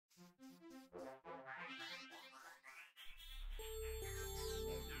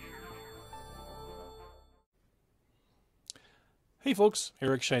Hey folks,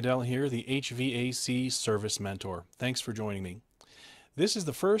 Eric Scheidel here, the HVAC Service Mentor. Thanks for joining me. This is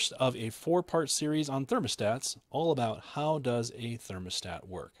the first of a four-part series on thermostats, all about how does a thermostat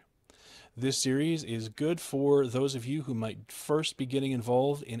work. This series is good for those of you who might first be getting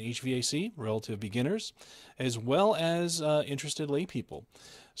involved in HVAC, relative beginners, as well as interested lay people.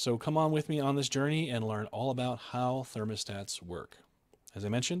 So come on with me on this journey and learn all about how thermostats work. As I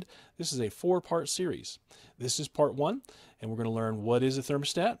mentioned, this is a four-part series. This is part one, and we're going to learn what is a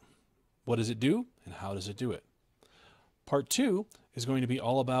thermostat, what does it do, and how does it do it. Part two is going to be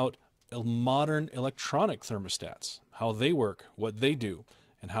all about modern electronic thermostats, how they work, what they do,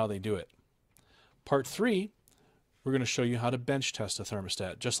 and how they do it. Part three, we're going to show you how to bench test a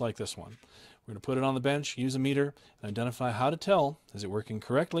thermostat, just like this one. We're going to put it on the bench, use a meter, and identify how to tell, is it working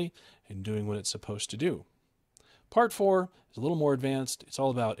correctly and doing what it's supposed to do. Part four is a little more advanced. It's all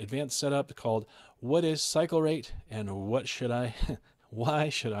about advanced setup called what is cycle rate and why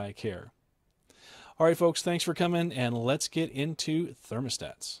should I care? All right, folks, thanks for coming, and let's get into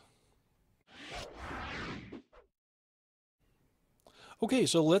thermostats. Okay,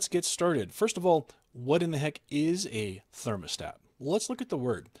 so let's get started. First of all, what in the heck is a thermostat? Well, let's look at the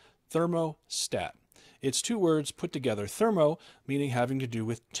word thermostat. It's two words put together. Thermo meaning having to do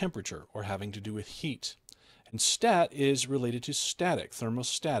with temperature or having to do with heat. And stat is related to static,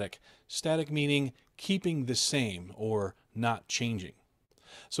 thermostatic. Static meaning keeping the same or not changing.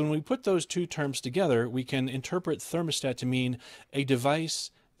 So when we put those two terms together, we can interpret thermostat to mean a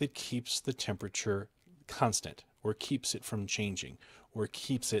device that keeps the temperature constant or keeps it from changing or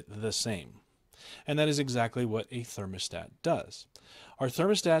keeps it the same. And that is exactly what a thermostat does. Our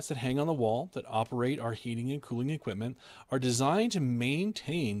thermostats that hang on the wall that operate our heating and cooling equipment are designed to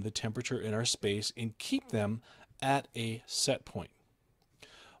maintain the temperature in our space and keep them at a set point.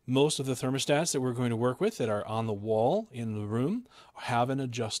 Most of the thermostats that we're going to work with that are on the wall in the room have an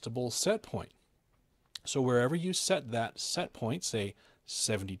adjustable set point. So wherever you set that set point, say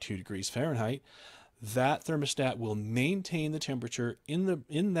 72 degrees Fahrenheit, that thermostat will maintain the temperature in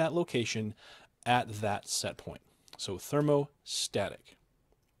that location at that set point. So thermostatic.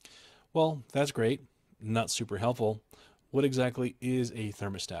 Well, that's great, not super helpful. What exactly is a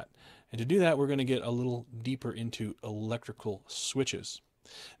thermostat? And to do that, we're going to get a little deeper into electrical switches.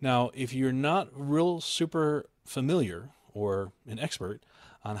 Now, if you're not real super familiar or an expert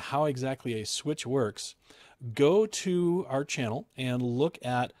on how exactly a switch works, go to our channel and look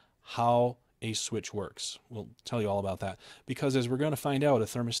at how a switch works. We'll tell you all about that, because as we're going to find out, a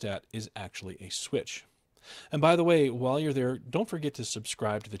thermostat is actually a switch. And by the way, while you're there, don't forget to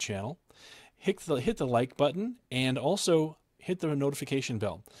subscribe to the channel, hit the like button, and also hit the notification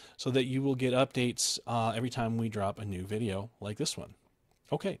bell so that you will get updates every time we drop a new video like this one.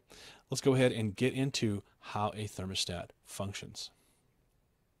 Okay, let's go ahead and get into how a thermostat functions.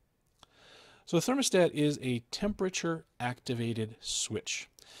 So a thermostat is a temperature activated switch.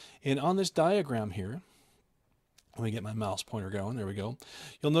 And on this diagram here, let me get my mouse pointer going, there we go.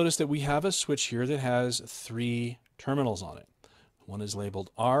 You'll notice that we have a switch here that has three terminals on it. One is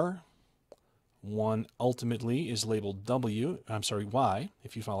labeled R, one ultimately is labeled Y,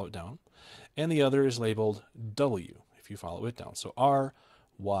 if you follow it down, and the other is labeled W, if you follow it down. So R,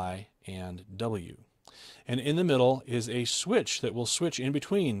 Y, and W. And in the middle is a switch that will switch in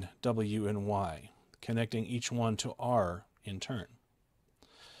between W and Y, connecting each one to R in turn.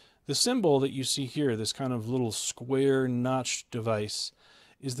 The symbol that you see here, this kind of little square notched device,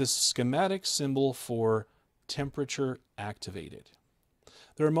 is the schematic symbol for temperature activated.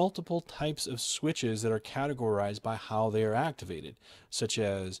 There are multiple types of switches that are categorized by how they are activated, such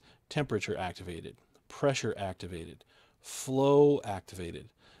as temperature activated, pressure activated, flow activated,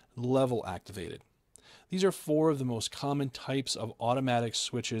 level activated. These are four of the most common types of automatic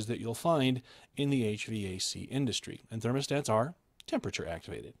switches that you'll find in the HVAC industry, and thermostats are temperature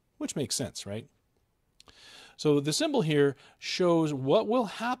activated, which makes sense, right? So the symbol here shows what will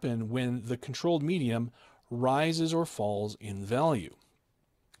happen when the controlled medium rises or falls in value.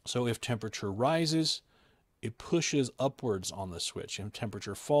 So if temperature rises, it pushes upwards on the switch. If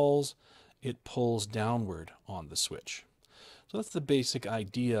temperature falls, it pulls downward on the switch. So that's the basic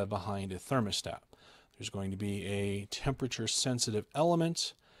idea behind a thermostat. There's going to be a temperature sensitive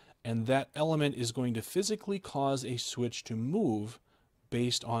element, and that element is going to physically cause a switch to move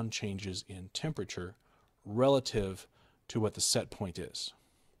based on changes in temperature relative to what the set point is.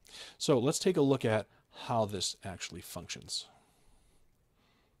 So let's take a look at how this actually functions.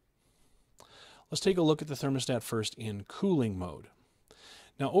 Let's take a look at the thermostat first in cooling mode.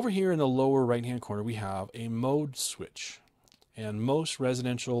 Now over here in the lower right hand corner we have a mode switch. And most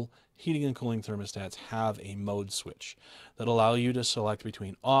residential heating and cooling thermostats have a mode switch that allow you to select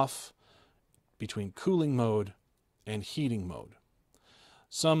between off, between cooling mode, and heating mode.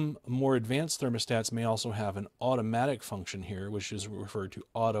 Some more advanced thermostats may also have an automatic function here, which is referred to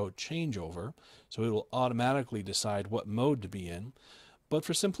auto changeover. So it will automatically decide what mode to be in. But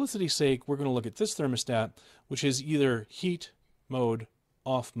for simplicity's sake, we're going to look at this thermostat, which is either heat mode,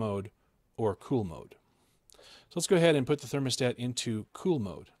 off mode, or cool mode. So let's go ahead and put the thermostat into cool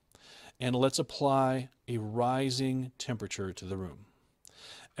mode. And let's apply a rising temperature to the room.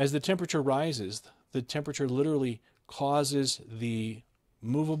 As the temperature rises, the temperature literally causes the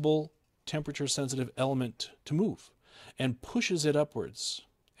movable temperature-sensitive element to move and pushes it upwards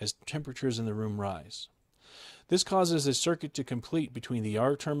as temperatures in the room rise. This causes a circuit to complete between the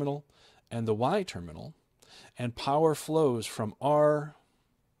R terminal and the Y terminal, and power flows from R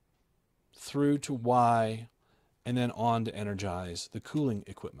through to Y and then on to energize the cooling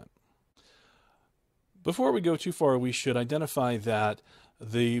equipment. Before we go too far, we should identify that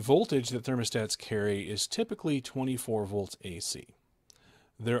the voltage that thermostats carry is typically 24 volts AC.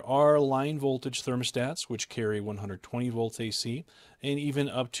 There are line voltage thermostats which carry 120 volts AC and even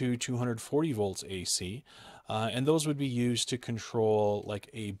up to 240 volts AC, and those would be used to control like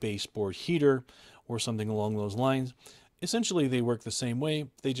a baseboard heater or something along those lines. Essentially, they work the same way,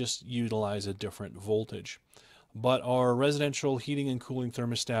 they just utilize a different voltage. But our residential heating and cooling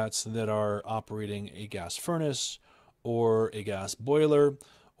thermostats that are operating a gas furnace or a gas boiler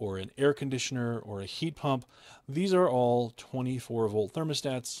or an air conditioner or a heat pump, these are all 24 volt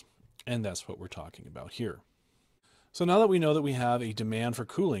thermostats, and that's what we're talking about here. So now that we know that we have a demand for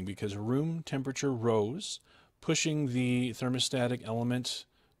cooling because room temperature rose, pushing the thermostatic element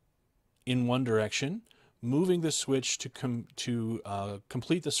in one direction, moving the switch to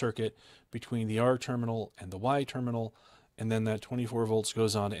complete the circuit between the R terminal and the Y terminal, and then that 24 volts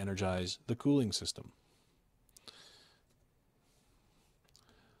goes on to energize the cooling system.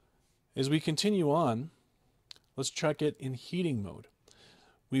 As we continue on, let's check it in heating mode.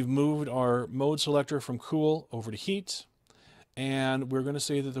 We've moved our mode selector from cool over to heat, and we're going to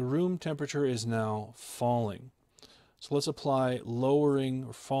say that the room temperature is now falling. So let's apply lowering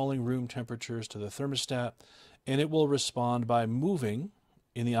or falling room temperatures to the thermostat, and it will respond by moving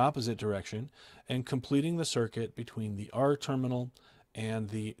in the opposite direction and completing the circuit between the R terminal and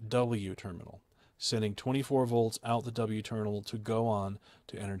the W terminal, sending 24 volts out the W terminal to go on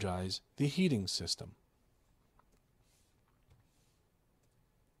to energize the heating system.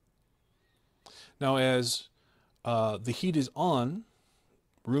 Now, as the heat is on,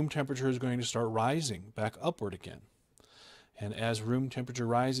 room temperature is going to start rising back upward again. And as room temperature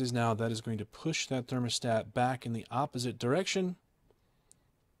rises now, that is going to push that thermostat back in the opposite direction,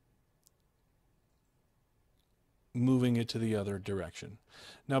 moving it to the other direction.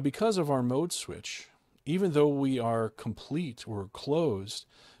 Now, because of our mode switch, even though we are complete or closed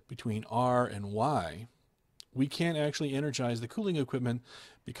between R and Y, we can't actually energize the cooling equipment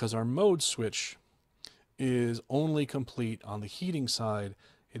because our mode switch is only complete on the heating side.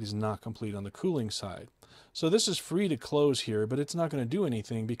 It is not complete on the cooling side. So this is free to close here, but it's not going to do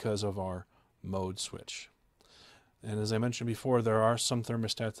anything because of our mode switch. And as I mentioned before, there are some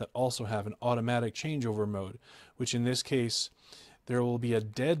thermostats that also have an automatic changeover mode, which in this case, there will be a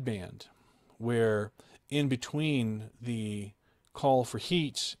dead band where in between the call for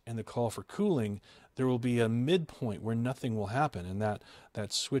heat and the call for cooling, there will be a midpoint where nothing will happen, and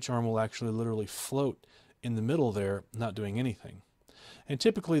that switch arm will actually literally float in the middle there, not doing anything. And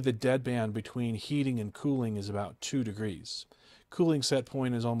typically the dead band between heating and cooling is about 2 degrees. Cooling set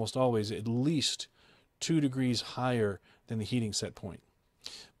point is almost always at least 2 degrees higher than the heating set point.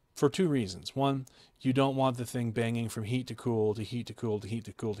 For 2 reasons. One, you don't want the thing banging from heat to cool to heat to cool to heat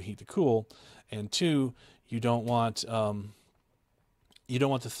to cool to heat to cool. And 2, you don't want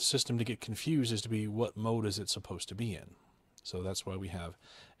the system to get confused as to be what mode is it supposed to be in. So that's why we have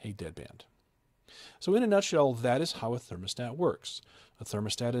a dead band. So in a nutshell, that is how a thermostat works. A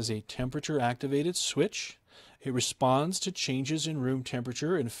thermostat is a temperature-activated switch. It responds to changes in room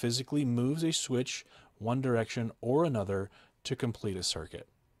temperature and physically moves a switch one direction or another to complete a circuit.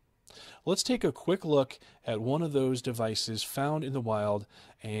 Let's take a quick look at one of those devices found in the wild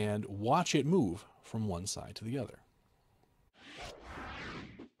and watch it move from one side to the other.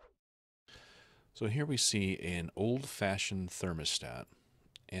 So here we see an old-fashioned thermostat.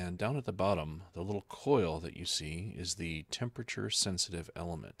 And down at the bottom, the little coil that you see is the temperature-sensitive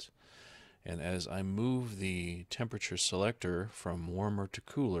element. And as I move the temperature selector from warmer to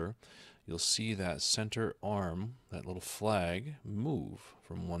cooler, you'll see that center arm, that little flag, move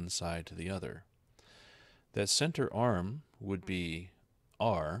from one side to the other. That center arm would be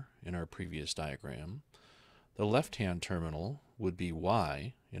R in our previous diagram. The left-hand terminal would be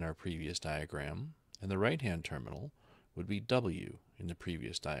Y in our previous diagram, and the right-hand terminal would be W in the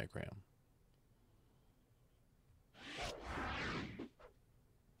previous diagram.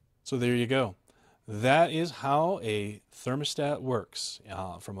 So there you go. That is how a thermostat works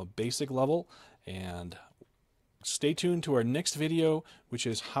from a basic level. And stay tuned to our next video, which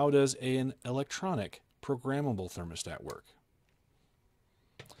is how does an electronic programmable thermostat work.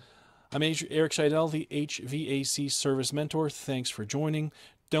 I'm Eric Scheidel, the HVAC Service Mentor. Thanks for joining.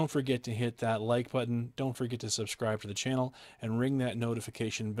 Don't forget to hit that like button. Don't forget to subscribe to the channel and ring that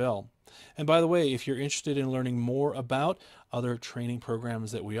notification bell. And by the way, if you're interested in learning more about other training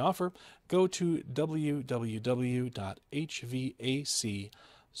programs that we offer, go to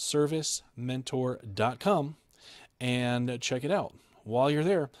www.hvacservicementor.com and check it out. While you're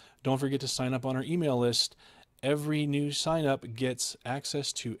there, don't forget to sign up on our email list. Every new sign up gets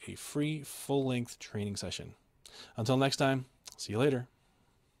access to a free full-length training session. Until next time, see you later.